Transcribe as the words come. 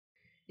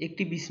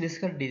একটি business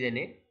card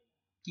ডিজাইনে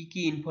কি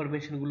কি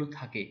ইনফরমেশনগুলো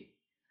থাকে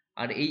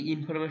আর এই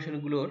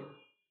ইনফরমেশনগুলোর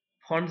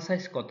ফন্ট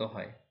সাইজ কত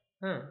হয়,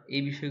 হ্যাঁ,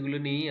 এই বিষয়গুলো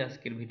নিয়েই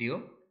আজকের ভিডিও।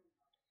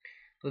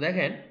 তো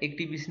দেখেন,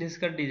 একটি বিজনেস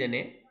কার্ড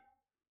ডিজাইনে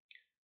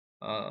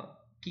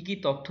কি কি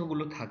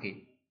তথ্যগুলো থাকে।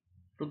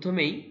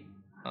 প্রথমেই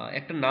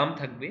একটা নাম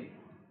থাকবে,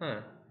 হ্যাঁ,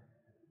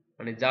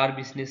 মানে যার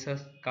বিজনেস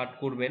কার্ড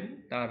করবেন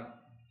তার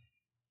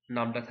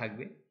নামটা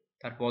থাকবে,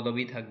 তার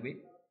পদবি থাকবে,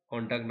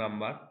 contact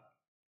number,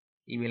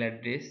 email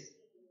address,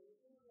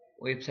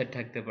 website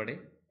থাকতে পারে,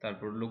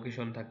 তারপর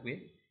লোকেশন থাকবে,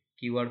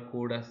 কিউআর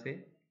কোড আছে,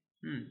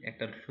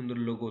 একটা সুন্দর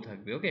লোগো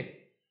থাকবে। ওকে,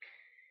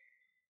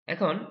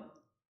 এখন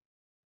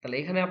তাহলে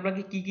এখানে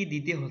আপনাকে কি কি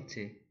দিতে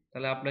হচ্ছে,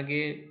 তাহলে আপনাকে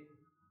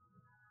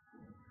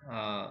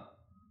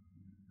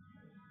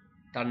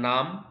তার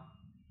নাম,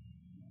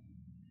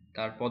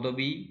 তার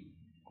পদবি,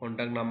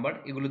 কন্ট্যাক্ট নাম্বার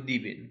এগুলো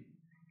দিবেন,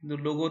 কিন্তু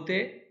লোগোতে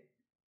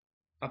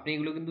আপনি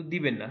এগুলো কিন্তু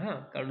দিবেন না, হ্যাঁ,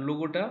 কারণ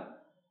লোগোটা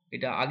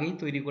এটা আগেই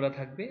তৈরি করা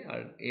থাকবে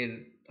আর এর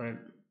ধরেন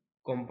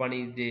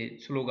কোম্পানির যে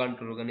স্লোগান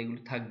টোলোগান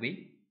এগুলো থাকবেই।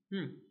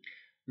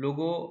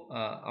 লোগো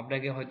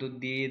আপনাকে হয়তো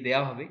দিয়ে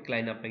দেওয়া হবে,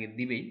 ক্লায়েন্ট আপনাকে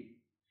দিবেই,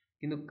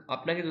 কিন্তু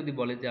আপনাকে যদি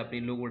বলে যে আপনি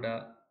লোগোটা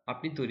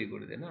আপনি তৈরি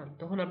করে দেন, না,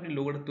 তখন আপনি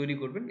লোগোটা তৈরি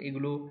করবেন,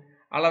 এগুলো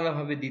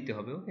আলাদাভাবে দিতে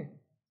হবে। ওকে,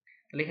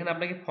 তাহলে এখানে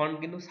আপনাকে ফন্ট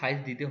কিন্তু সাইজ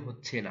দিতে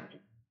হচ্ছে না।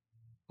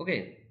 ওকে,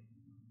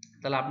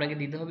 তাহলে আপনাকে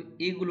দিতে হবে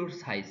এগুলোর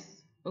সাইজ।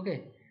 ওকে,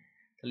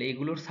 তাহলে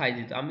এগুলোর সাইজ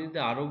দিতে, আমি যদি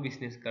আরো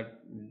বিজনেস কার্ড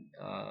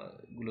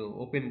গুলো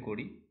ওপেন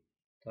করি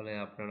তাহলে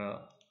আপনারা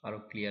আরো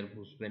ক্লিয়ার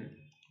বুঝবেন।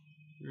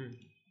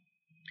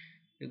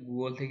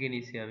 গুগল থেকে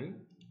নিছি আমি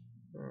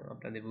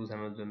আপনাদের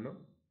বোঝানোর জন্য।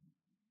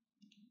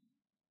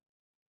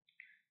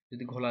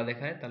 যদি ঘোলা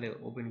দেখায় তাহলে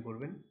ওপেন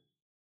করবেন,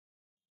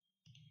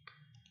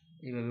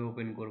 এইভাবে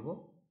ওপেন করব।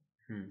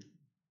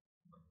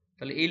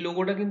 তাহলে এই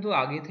লোগোটা কিন্তু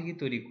আগে থেকে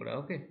তৈরি করা।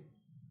 ওকে,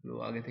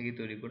 আগে থেকে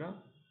তৈরি করা,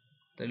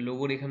 তাহলে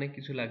লোগোর এখানে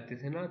কিছু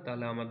লাগতেছে না।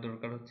 তাহলে আমার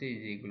দরকার হচ্ছে এই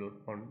যে এগুলোর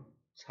ফন্ট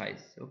সাইজ।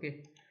 ওকে,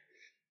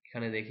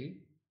 এখানে দেখি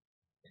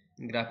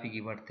গ্রাফিক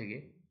ইভার থেকে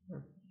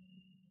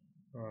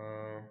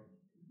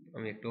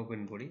আমি একটা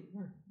ওপেন করি।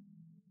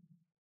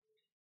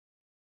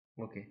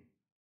 ওকে,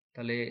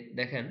 তাহলে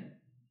দেখেন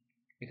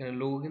এখানে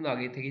লোগো কিন্তু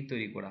আগে থেকেই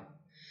তৈরি করা।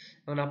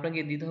 এখন আপনাকে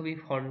দিতে হবে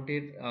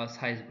ফন্টের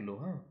সাইজগুলো।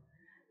 হ্যাঁ,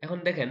 এখন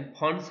দেখেন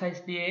ফন্ট সাইজ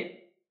নিয়ে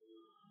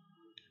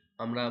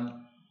আমরা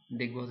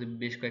দেখবো যে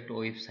বেশ কয়েকটা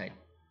ওয়েবসাইট,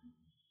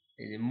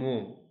 এই যে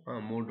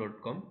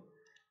mo.com,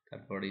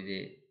 তারপর এই যে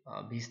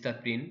ভিস্তা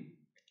প্রিন্ট,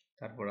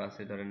 তারপর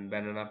আছে ধরেন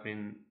ব্যানানা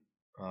প্রিন্ট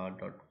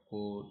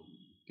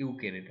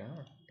 .co.uk এটা,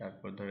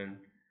 তারপর ধরেন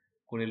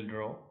কোরেল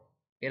ড্র,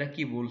 এরা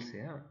কি বলছে।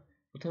 হ্যাঁ,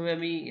 প্রথমে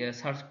আমি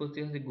সার্চ করতে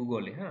হচ্ছে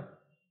গুগলে, হ্যাঁ,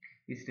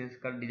 business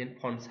card design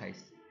font size.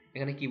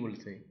 এখানে কি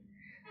বলছে,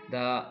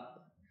 the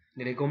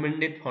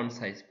recommended font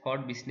size for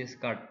business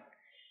card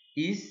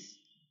is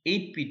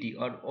 8 pt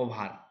or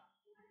over.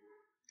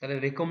 তাহলে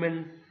রেকমেন্ড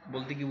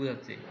বলতে কি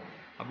বোঝাচ্ছে,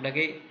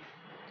 আপনাকে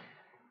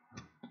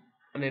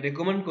মানে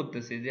রেকমেন্ড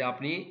করতেছে যে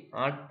আপনি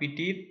 8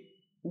 পিটির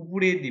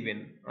উপরে দিবেন,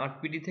 8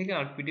 পিটি থেকে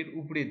 8 পিটির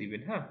উপরে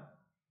দিবেন। হ্যাঁ,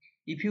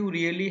 if you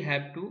really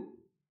have to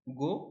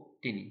go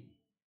tiny,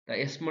 the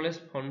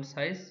smallest font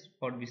size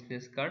for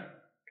business card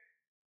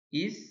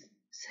is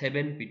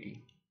 7 pt।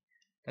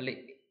 তাহলে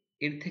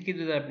এর থেকে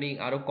যদি আপনি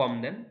আরো কম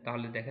দেন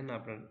তাহলে দেখেন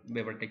আপনার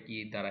ব্যাপারটা কি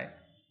দাঁড়ায়।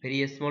 Very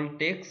small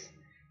text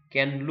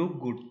can look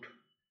good,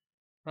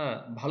 হ্যাঁ,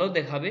 ভালো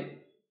দেখাবে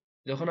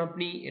যখন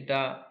আপনি এটা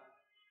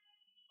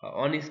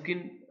অন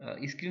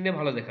স্ক্রিনে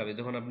ভালো দেখাবে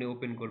যখন আপনি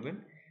ওপেন করবেন,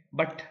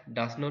 but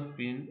does not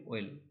print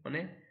well, মানে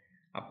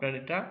আপনার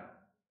এটা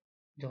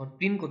যখন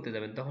প্রিন্ট করতে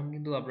যাবেন তখন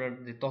কিন্তু আপনার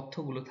যে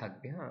তথ্যগুলো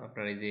থাকবে, হ্যাঁ,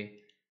 আপনার এই যে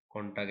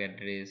কন্ট্যাক্ট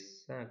অ্যাড্রেস,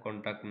 হ্যাঁ,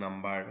 কন্ট্যাক্ট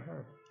নাম্বার,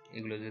 হ্যাঁ,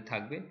 এগুলো যে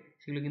থাকবে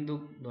সেগুলো কিন্তু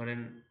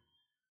ধরেন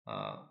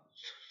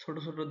ছোট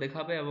ছোট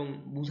দেখাবে এবং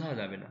বোঝা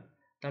যাবে না,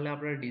 তাহলে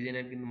আপনার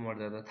ডিজাইনের কিন্তু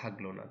মর্যাদা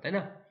থাকলো না, তাই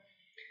না?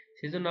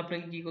 সেজন্য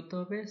আপনাকে কি করতে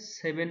হবে,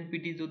 7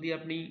 পিটি যদি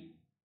আপনি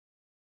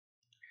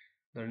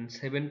ধরেন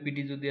 7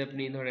 পিটি যদি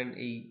আপনি ধরেন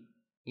এই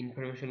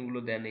ইনফরমেশন গুলো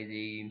দেন, এই যে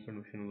এই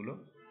ইনফরমেশন গুলো,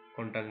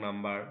 কন্ট্যাক্ট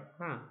নাম্বার,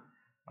 হ্যাঁ,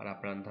 আর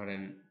আপনার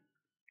ধরেন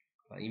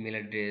ইমেল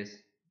অ্যাড্রেস,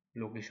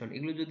 লোকেশন,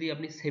 এগুলো যদি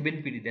আপনি 7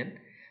 পিটি দেন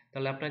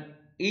তাহলে আপনার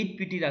 8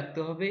 পিটি রাখতে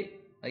হবে।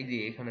 এই যে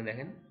এখানে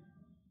দেখেন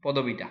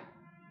পদবিটা,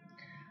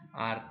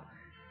 আর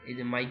এই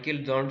যে মাইকেল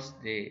জনস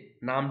যে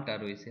নামটা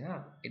রয়েছে,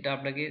 হ্যাঁ, এটা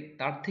আপনাকে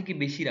তার থেকে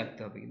বেশি রাখতে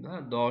হবে কিন্তু,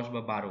 হ্যাঁ, 10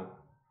 বা 12।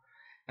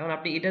 এখন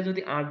আপনি এটা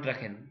যদি 8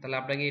 রাখেন তাহলে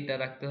আপনাকে এটা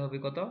রাখতে হবে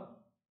কত,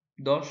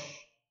 10,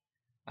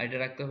 আর এটা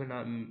রাখতে হবে না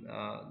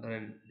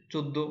ধরেন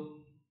 14,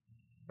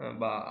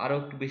 বা আরো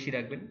একটু বেশি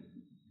রাখবেন।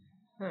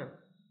 হ্যাঁ,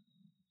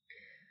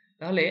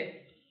 তাহলে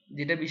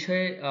যেটা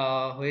বিষয়ে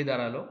হয়ে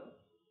দাঁড়ালো,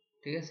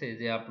 ঠিক আছে,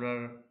 যে আপনার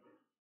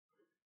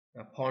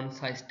ফন্ট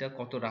সাইজটা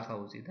কত রাখা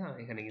উচিত। হ্যাঁ,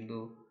 এখানে কিন্তু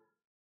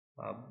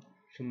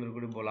সুন্দর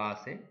করে বলা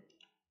আছে।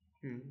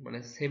 মানে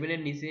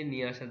 7-এর নিচে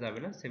নিয়ে আসা যাবে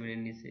না,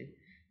 7-এর নিচে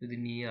যদি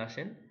নিয়ে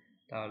আসেন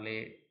তাহলে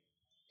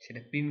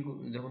সেটা প্রিন্ট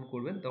যখন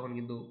করবেন তখন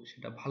কিন্তু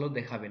সেটা ভালো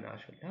দেখাবে না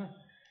আসলে। হ্যাঁ,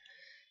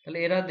 তাহলে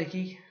এরা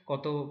দেখি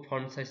কত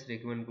ফন্ট সাইজ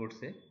রেকমেন্ড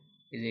করছে।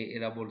 এই যে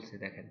এরা বলছে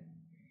দেখেন,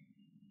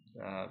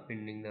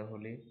 প্রিন্টিং দা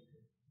হলে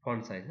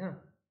ফন্ট সাইজ, হ্যাঁ,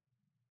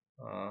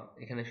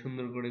 এখানে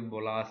সুন্দর করে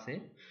বলা আছে,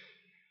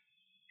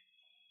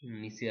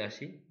 নিচে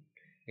আসি,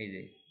 এই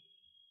যে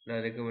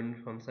recommended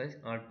font size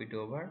 8 PT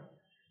over,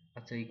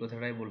 আচ্ছা এই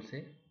কথাটাই বলছে।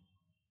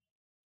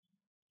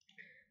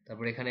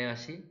 তারপর এখানে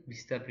আসি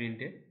বিস্তার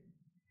প্রিন্টে,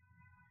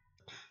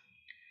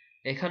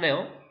 এখানেও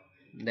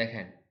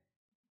দেখেন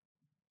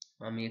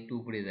আমি একটু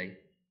উপরে যাই,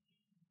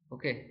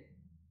 ওকে,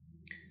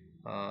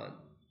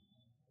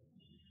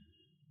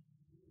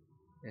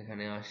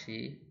 এখানে আসি,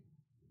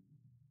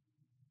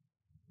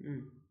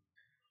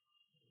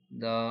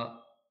 দ্য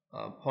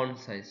ফন্ট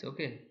সাইজ,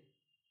 ওকে,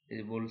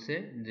 এই বলছে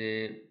যে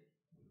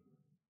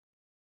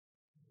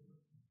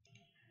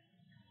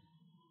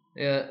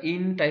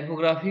in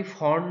typography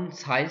font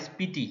size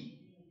PT,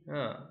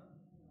 হ্যাঁ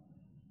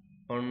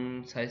ফন্ট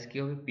সাইজ কি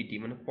হবে, পিটি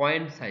মানে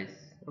পয়েন্ট সাইজ,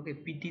 ওকে,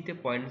 পিটিতে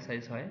পয়েন্ট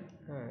সাইজ হয়,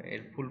 হ্যাঁ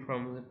এর ফুল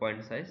ফর্ম হচ্ছে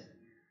পয়েন্ট সাইজ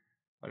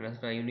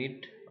ইউনিট।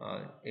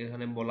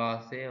 এখানে বলা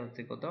আছে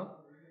হচ্ছে কত,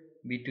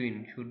 বিটুইন,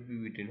 শুড বি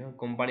বিটুইন, হ্যাঁ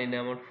কোম্পানি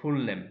নেম আর ফুল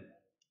নেম,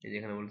 এই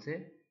যেখানে বলছে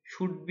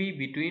শুড বি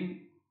বিটুইন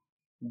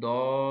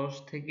 10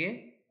 থেকে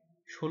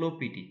 16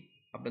 পিটি,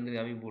 আপনাদের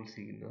আমি বলছি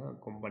কিন্তু, হ্যাঁ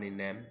কোম্পানির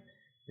নেম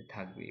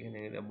থাকবে এখানে,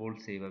 এটা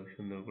বলছে এইভাবে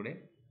সুন্দর করে।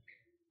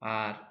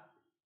 আর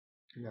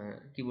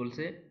কি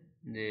বলছে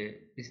যে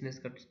business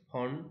card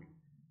font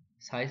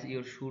size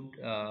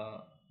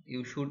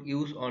you should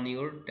use on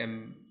your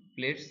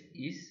templates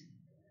is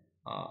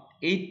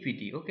 8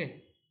 pt, okay,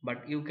 but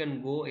you can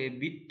go a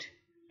bit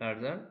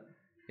larger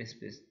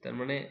space, তার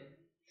মানে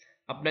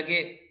আপনাকে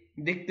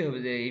দেখতে হবে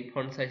যে এই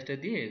ফন্ট সাইজটা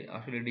দিয়ে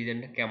আসলে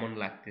ডিজাইনটা কেমন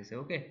লাগতেছে,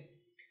 ওকে,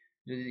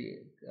 যদি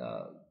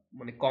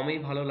মানে কমেই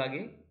ভালো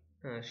লাগে,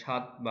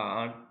 7 বা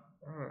 8,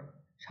 হ্যাঁ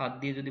 7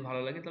 দিয়ে যদি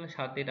ভালো লাগে তাহলে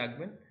 7ই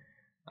রাখবেন,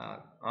 আর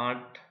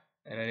 8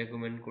 এরা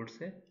রেকমেন্ড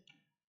করছে।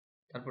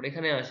 তারপর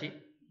এখানে আসি,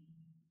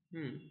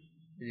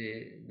 যে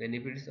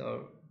benefits or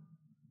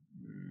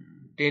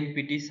 10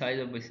 PT size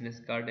of business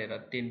card, এরা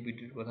 10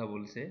 পিটির কথা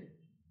বলছে।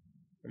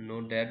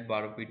 Note that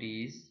 12 PT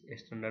is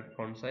standard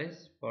font size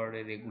for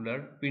a regular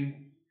print,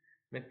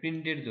 মানে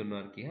প্রিন্টের জন্য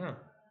আর কি, হ্যাঁ।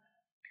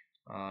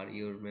 আর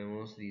your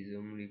মেমোস,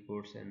 resume,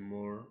 reports and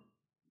more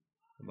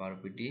 12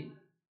 PT,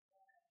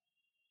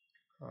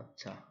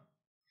 আচ্ছা।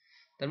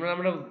 তার মানে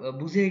আমরা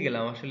বুঝেই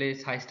গেলাম আসলে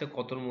সাইজটা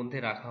কতর মধ্যে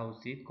রাখা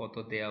উচিত, কত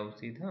দেয়া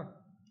উচিত, হ্যাঁ।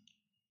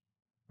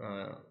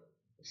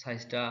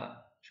 সাইজটা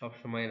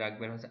সবসময়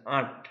রাখবেন হচ্ছে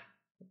 8,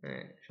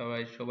 হ্যাঁ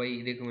সবাই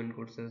রেকমেন্ড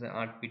করছে হচ্ছে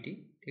 8 পিটি,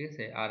 ঠিক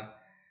আছে। আর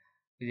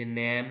এই যে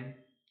নেম,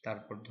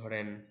 তারপর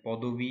ধরেন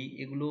পদবি,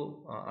 এগুলো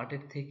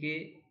 8-এর থেকে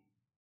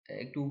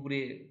একটু উপরে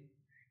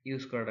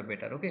ইউজ করাটা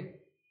বেটার, ওকে।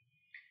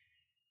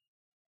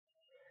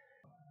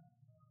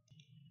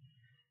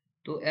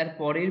 তো এর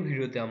পরের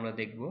ভিডিওতে আমরা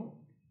দেখব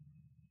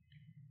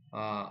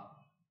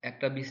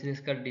একটা বিজনেস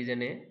কার্ড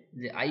ডিজাইনে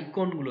যে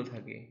আইকনগুলো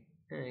থাকে,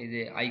 হ্যাঁ এই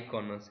যে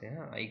আইকন আছে,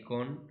 হ্যাঁ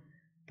আইকন,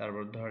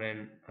 তারপর ধরেন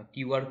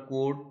কিউআর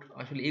কোড,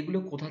 আসলে এগুলো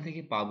কোথা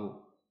থেকে পাবো,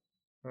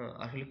 হ্যাঁ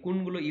আসলে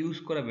কোনগুলো ইউজ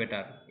করা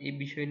বেটার, এই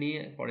বিষয় নিয়ে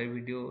পরের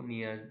ভিডিও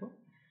নিয়ে আসবো।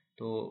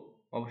 তো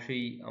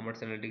অবশ্যই আমার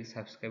চ্যানেলটিকে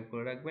সাবস্ক্রাইব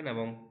করে রাখবেন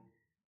এবং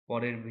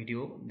পরের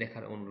ভিডিও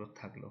দেখার অনুরোধ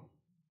থাকলো।